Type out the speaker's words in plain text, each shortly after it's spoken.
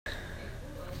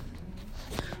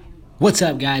What's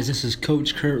up, guys? This is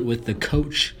Coach Kurt with the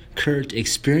Coach Kurt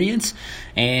Experience,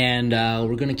 and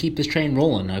we're going to keep this train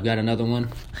rolling. I've got another one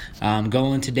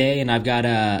going today, and I've got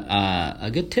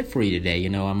a good tip for you today.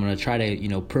 I'm going to try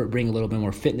to, bring a little bit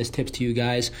more fitness tips to you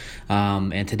guys,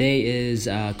 and today is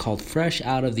called Fresh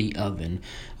Out of the Oven,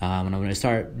 and I'm going to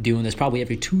start doing this probably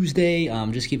every Tuesday,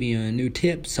 just giving you a new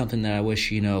tip, something that I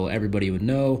wish, everybody would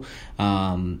know,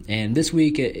 and this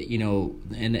week,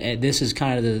 and this is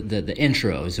kind of the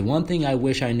intro. Is the one thing I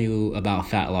wish I knew about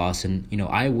fat loss, and,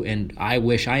 I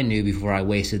wish I knew before I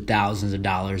wasted thousands of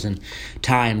dollars and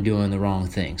time doing the wrong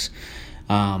things.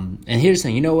 And here's the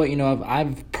thing,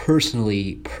 I've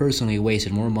personally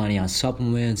wasted more money on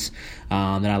supplements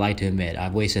than I like to admit.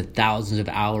 I've wasted thousands of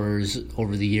hours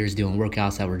over the years doing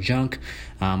workouts that were junk.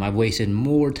 I've wasted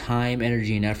more time,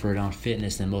 energy, and effort on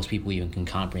fitness than most people even can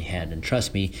comprehend. And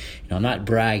trust me, I'm not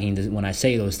bragging when I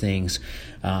say those things.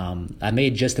 I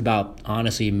made about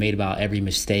every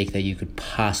mistake that you could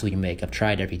possibly make. I've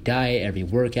tried every diet, every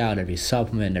workout, every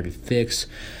supplement, every fix.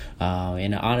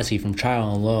 And honestly, from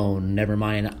trial alone, never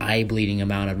mind an eye-bleeding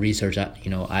amount of research, I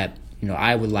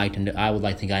would like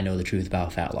to think I know the truth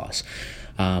about fat loss.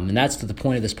 And that's the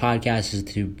point of this podcast, is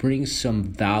to bring some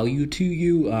value to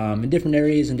you in different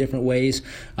areas, in different ways.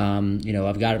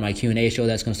 I've got my Q&A show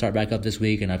that's going to start back up this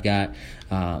week, and I've got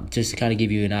just to kind of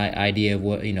give you an idea of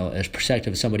what, a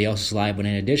perspective of somebody else's life. But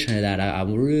in addition to that, I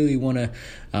really want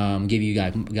to give you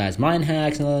guys mind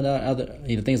hacks and other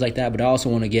things like that. But I also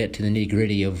want to get to the nitty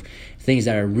gritty of things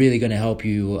that are really going to help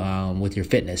you with your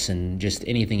fitness and just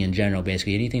anything in general.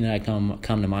 Basically, anything that come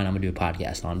to mind, I'm gonna do a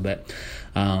podcast on. But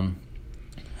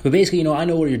basically, I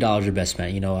know where your dollars are best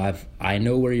spent. I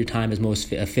know where your time is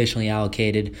most efficiently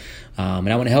allocated,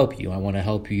 and I want to help you. I want to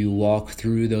help you walk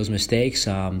through those mistakes,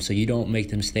 so you don't make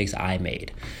the mistakes I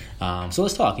made. So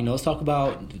let's talk. Let's talk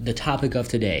about the topic of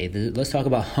today. Let's talk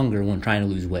about hunger when trying to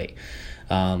lose weight.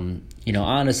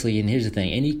 Honestly, and here's the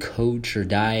thing: any coach or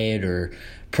diet or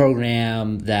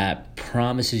program that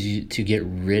promises you to get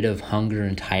rid of hunger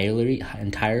entirely,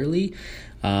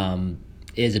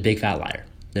 is a big fat liar.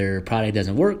 Their product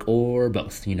doesn't work, or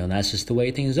both. That's just the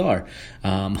way things are.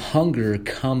 Hunger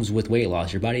comes with weight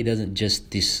loss. Your body doesn't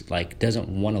doesn't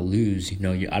want to lose.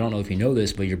 I don't know if you know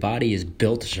this, but your body is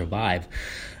built to survive.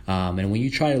 And when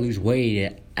you try to lose weight,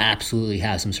 it absolutely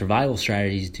has some survival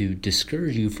strategies to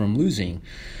discourage you from losing.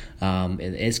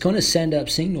 It's going to send up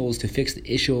signals to fix the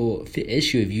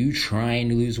issue of you trying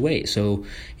to lose weight. So,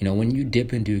 when you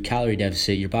dip into a calorie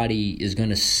deficit, your body is going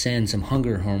to send some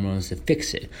hunger hormones to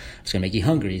fix it. It's going to make you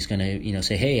hungry. It's going to,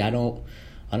 say, hey, I don't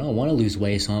want to lose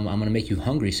weight, so I'm going to make you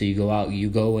hungry. So you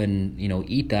go and,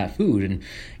 eat that food. And,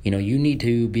 you need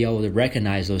to be able to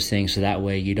recognize those things so that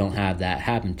way you don't have that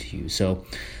happen to you. So,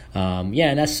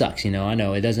 and that sucks. I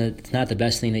know it's not the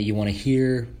best thing that you want to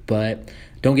hear, but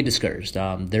don't get discouraged.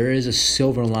 There is a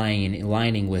silver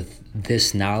lining with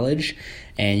this knowledge,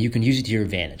 and you can use it to your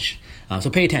advantage. So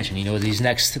pay attention. These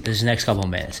next couple of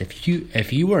minutes.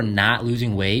 If you are not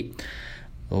losing weight,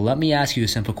 let me ask you a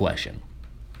simple question: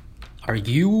 are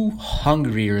you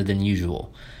hungrier than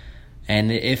usual?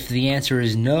 And if the answer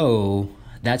is no,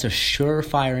 that's a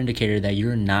surefire indicator that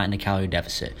you're not in a calorie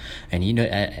deficit. And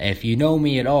if you know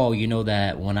me at all, you know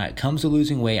that when it comes to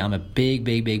losing weight, I'm a big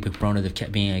proponent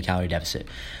of being in a calorie deficit.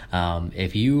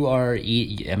 If you are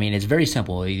it's very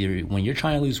simple. Either when you're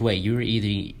trying to lose weight, you're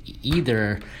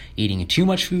either eating too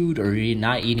much food or you're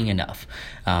not eating enough,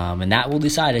 and that will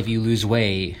decide if you lose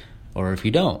weight or if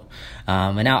you don't.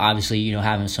 And now, obviously,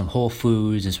 having some whole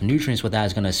foods and some nutrients with that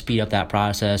is going to speed up that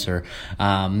process or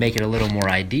make it a little more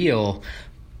ideal.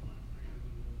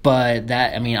 But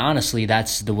honestly,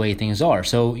 that's the way things are.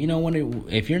 So,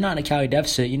 if you're not in a calorie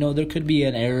deficit, there could be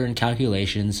an error in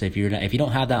calculations. If you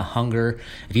don't have that hunger,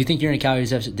 if you think you're in a calorie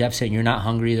deficit and you're not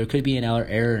hungry, there could be an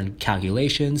error in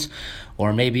calculations.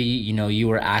 Or maybe, you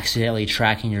were accidentally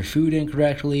tracking your food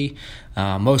incorrectly,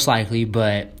 most likely.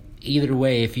 But either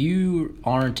way, if you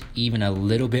aren't even a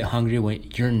little bit hungry,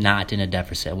 you're not in a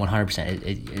deficit, 100%.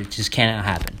 It just cannot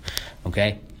happen,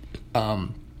 okay?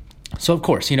 So, of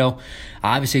course,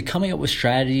 obviously coming up with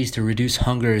strategies to reduce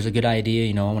hunger is a good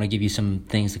idea. I want to give you some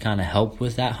things to kind of help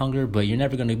with that hunger, but you're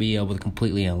never going to be able to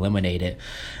completely eliminate it.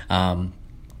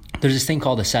 There's this thing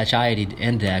called the satiety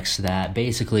index that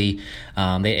basically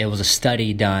it was a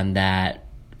study done that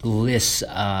lists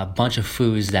a bunch of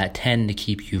foods that tend to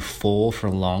keep you full for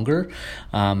longer.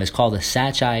 It's called the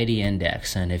satiety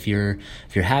index, and if you're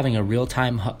having a real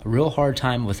hard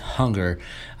time with hunger,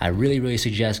 I really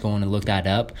suggest going and look that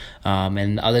up.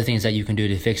 And other things that you can do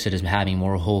to fix it is having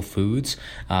more whole foods.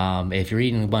 If you're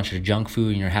eating a bunch of junk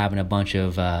food and you're having a bunch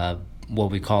of what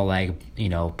we call like,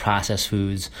 processed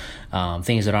foods,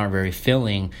 things that aren't very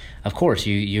filling, of course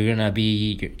you're gonna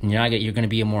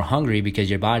be more hungry because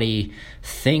your body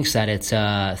thinks that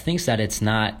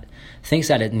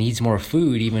it needs more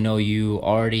food, even though you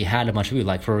already had a bunch of food.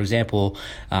 Like, for example,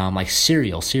 like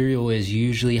cereal. Cereal is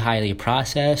usually highly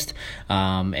processed,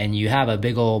 and you have a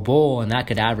big old bowl, and that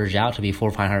could average out to be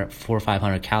 400 or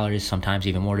 500 calories, sometimes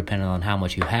even more, depending on how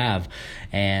much you have.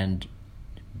 And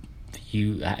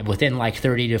you, within like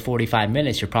 30 to 45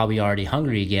 minutes, you're probably already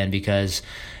hungry again, because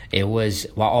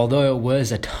although it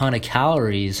was a ton of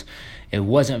calories, it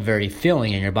wasn't very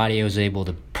filling, and your body was able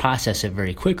to process it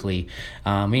very quickly.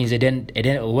 Means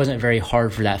it wasn't very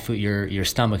hard for that food, your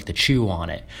stomach, to chew on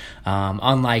it.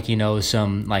 Unlike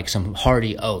some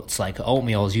hearty oats, like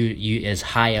oatmeal is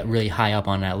really high up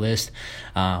on that list.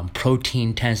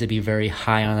 Protein tends to be very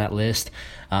high on that list.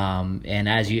 And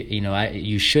as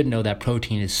you should know that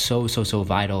protein is so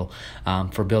vital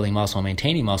for building muscle and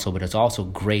maintaining muscle, but it's also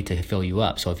great to fill you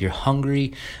up. So if you're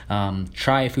hungry,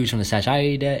 try foods from the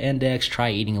satiety index.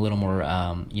 Try eating a little more,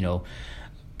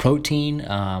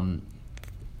 protein.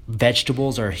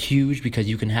 Vegetables are huge because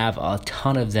you can have a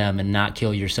ton of them and not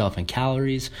kill yourself in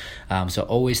calories. So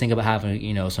always think about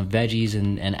having, some veggies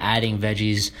and adding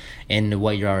veggies into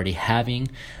what you're already having.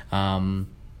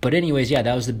 But anyways, yeah,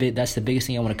 that's the biggest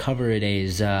thing I want to cover today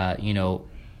is,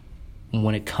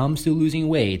 when it comes to losing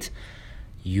weight,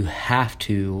 you have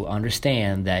to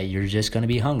understand that you're just going to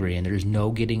be hungry, and there's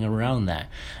no getting around that.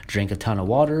 Drink a ton of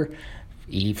water,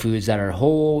 eat foods that are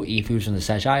whole, eat foods from the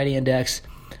satiety index,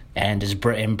 and just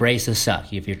embrace the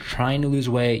suck. If you're trying to lose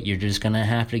weight, you're just going to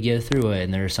have to get through it.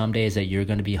 And there are some days that you're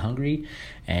going to be hungry,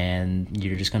 and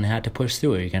you're just going to have to push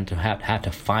through it. You're going to have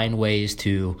to find ways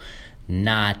to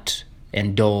not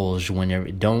indulge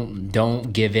when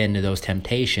don't give in to those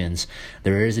temptations.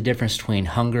 There is a difference between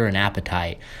hunger and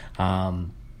appetite.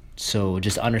 So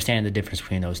just understand the difference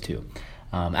between those two.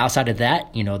 Outside of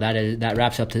that, that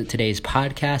wraps up today's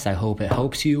podcast. I hope it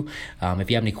helps you. If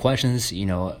you have any questions,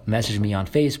 message me on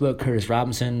Facebook, Curtis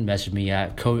Robinson. Message me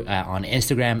on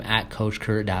Instagram at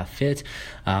CoachKurt.fit.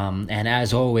 And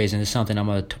as always, and it's something I'm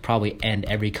going to probably end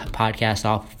every podcast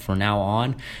off from now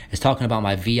on, is talking about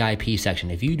my VIP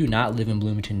section. If you do not live in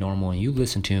Bloomington Normal and you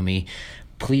listen to me,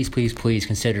 please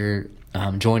consider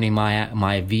joining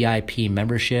my VIP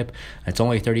membership. It's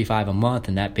only $35 a month,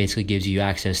 and that basically gives you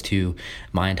access to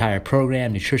my entire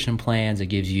program, nutrition plans. It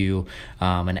gives you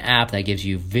an app that gives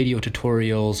you video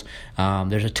tutorials.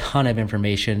 There's a ton of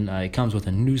information. It comes with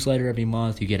a newsletter every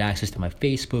month. You get access to my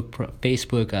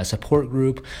Facebook support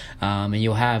group, and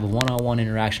you'll have one-on-one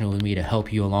interaction with me to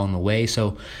help you along the way.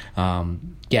 So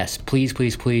yes,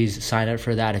 please sign up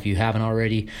for that if you haven't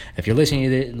already. If you're listening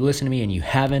to me and you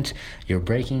haven't, you're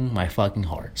breaking my fucking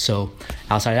heart. So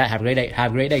outside of that, have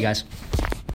a great day, guys.